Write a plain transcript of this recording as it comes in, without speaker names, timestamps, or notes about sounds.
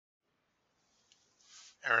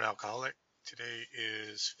Aaron Alcoholic. Today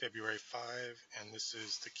is February 5, and this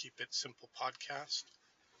is the Keep It Simple podcast,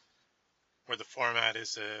 where the format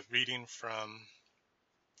is a reading from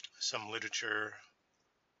some literature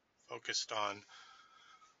focused on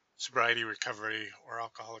sobriety, recovery, or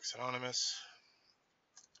Alcoholics Anonymous,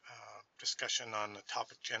 discussion on the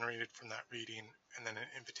topic generated from that reading, and then an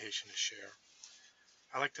invitation to share.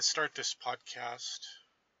 I like to start this podcast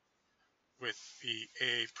with the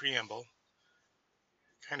AA preamble.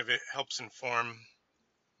 It helps inform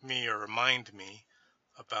me or remind me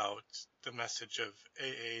about the message of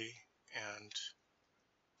AA and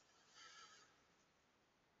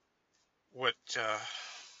what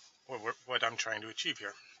what I'm trying to achieve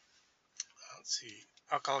here. Let's see.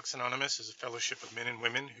 Alcoholics Anonymous is a fellowship of men and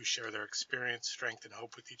women who share their experience, strength, and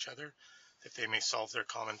hope with each other, that they may solve their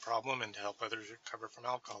common problem and to help others recover from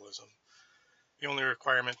alcoholism. The only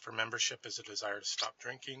requirement for membership is a desire to stop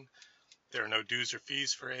drinking. There are no dues or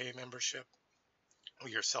fees for AA membership.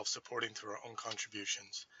 We are self-supporting through our own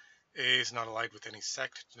contributions. AA is not allied with any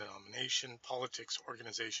sect, denomination, politics,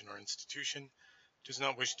 organization, or institution, does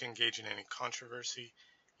not wish to engage in any controversy,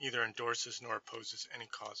 neither endorses nor opposes any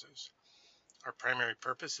causes. Our primary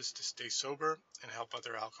purpose is to stay sober and help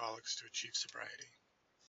other alcoholics to achieve sobriety.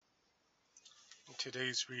 In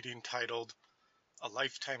today's reading, titled A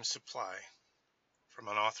Lifetime Supply, from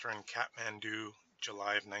an author in Kathmandu,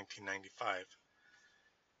 July of 1995.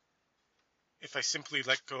 If I simply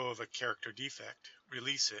let go of a character defect,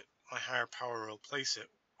 release it, my higher power will replace it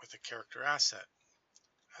with a character asset.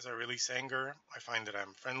 As I release anger, I find that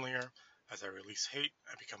I'm friendlier. As I release hate,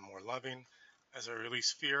 I become more loving. As I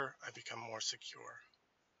release fear, I become more secure.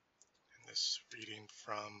 And this reading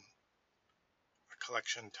from a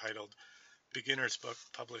collection titled Beginner's Book,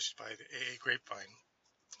 published by the AA Grapevine.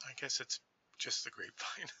 I guess it's just the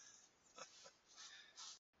Grapevine.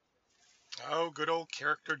 Oh, good old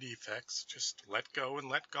character defects. Just let go and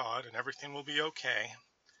let God, and everything will be okay.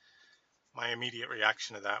 My immediate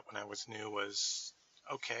reaction to that when I was new was,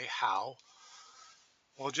 okay, how?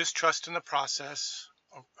 Well, just trust in the process.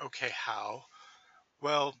 Okay, how?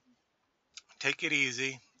 Well, take it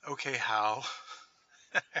easy. Okay, how?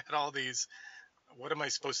 And all these, what am I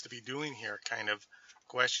supposed to be doing here kind of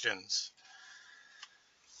questions.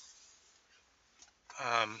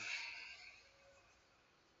 Um,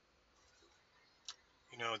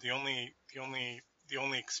 the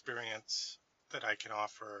only experience that I can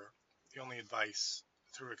offer, the only advice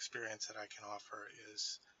through experience that I can offer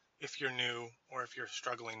is, if you're new or if you're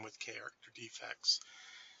struggling with character defects,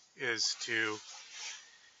 is to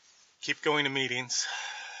keep going to meetings,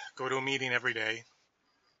 go to a meeting every day,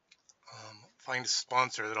 find a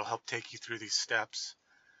sponsor that'll help take you through these steps,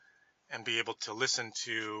 and be able to listen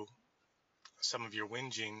to some of your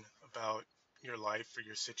whinging about your life or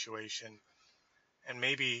your situation, and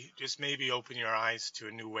maybe, just maybe, open your eyes to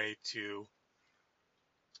a new way to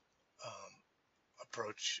um,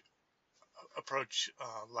 approach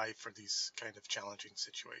life for these kind of challenging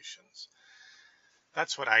situations.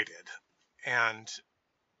 That's what I did, and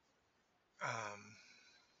um,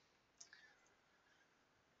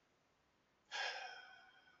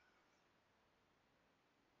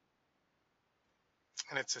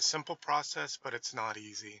 and it's a simple process, but it's not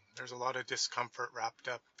easy. There's a lot of discomfort wrapped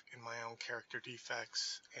up in my own character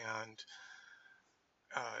defects,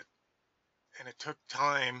 uh, and it took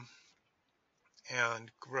time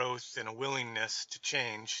and growth and a willingness to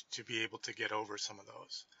change to be able to get over some of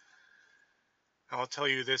those. I'll tell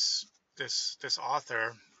you, this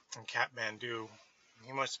author from Kathmandu,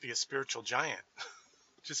 he must be a spiritual giant.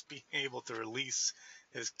 Just being able to release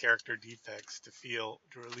his character defects, to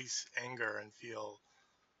release anger and feel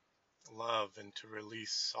love, and to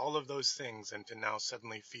release all of those things, and to now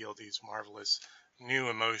suddenly feel these marvelous new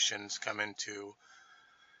emotions come into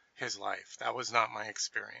his life. That was not my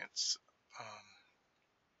experience.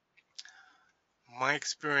 My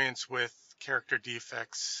experience with character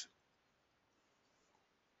defects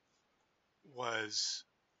was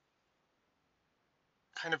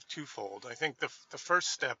kind of twofold. I think the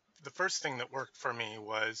first thing that worked for me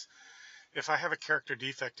was, if I have a character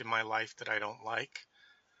defect in my life that I don't like,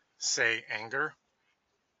 say anger,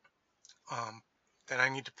 then I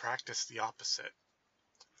need to practice the opposite.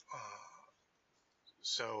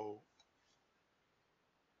 So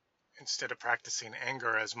instead of practicing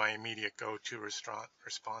anger as my immediate go-to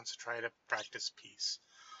response, try to practice peace.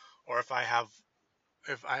 Or if I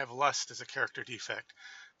have lust as a character defect,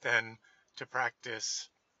 then to practice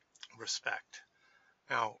respect.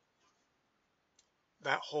 Now,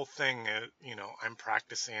 that whole thing, I'm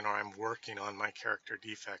practicing or I'm working on my character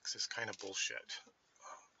defects, is kind of bullshit,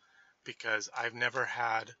 because I've never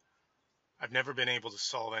had I've never been able to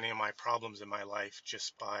solve any of my problems in my life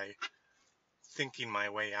just by thinking my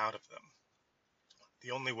way out of them.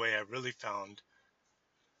 The only way I really found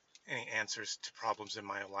any answers to problems in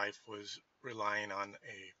my life was relying on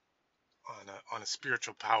a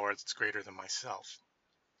spiritual power that's greater than myself,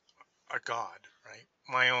 a God, right?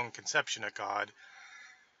 My own conception of God,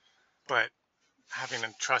 but having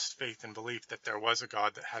a trust, faith, and belief that there was a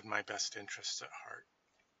God that had my best interests at heart.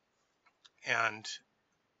 And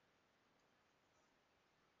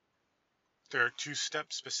there are 2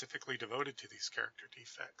 steps specifically devoted to these character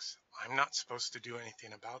defects. I'm not supposed to do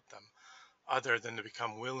anything about them other than to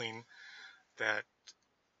become willing that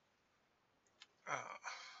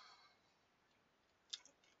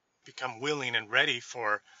become willing and ready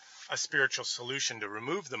for a spiritual solution to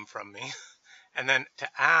remove them from me, and then to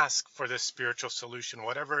ask for this spiritual solution,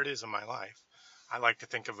 whatever it is in my life. I like to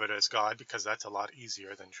think of it as God because that's a lot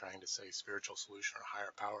easier than trying to say spiritual solution or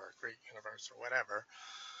higher power or great universe or whatever.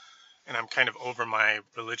 And I'm kind of over my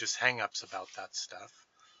religious hang-ups about that stuff.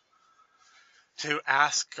 To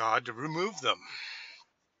ask God to remove them.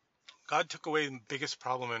 God took away the biggest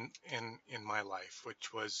problem in my life,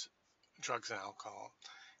 which was drugs and alcohol.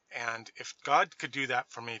 And if God could do that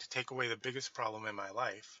for me, to take away the biggest problem in my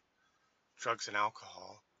life, drugs and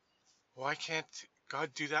alcohol, why can't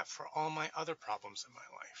God do that for all my other problems in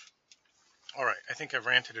my life? All right, I think I've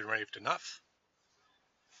ranted and raved enough.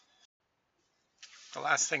 The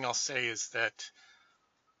last thing I'll say is that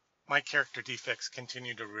my character defects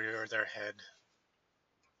continue to rear their head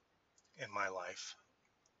in my life.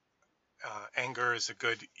 Anger is a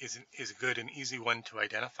good and easy one to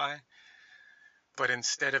identify, but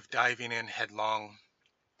instead of diving in headlong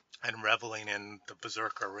and reveling in the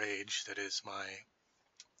berserker rage that is my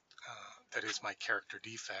character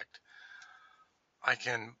defect, I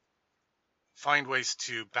can find ways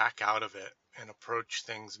to back out of it and approach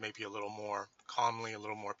things maybe a little more calmly, a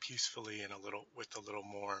little more peacefully, and with a little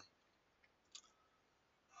more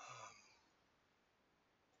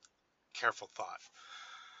careful thought.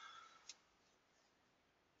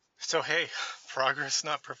 So hey, progress,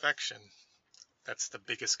 not perfection. That's the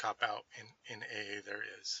biggest cop out in AA there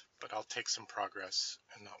is. But I'll take some progress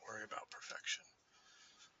and not worry about perfection.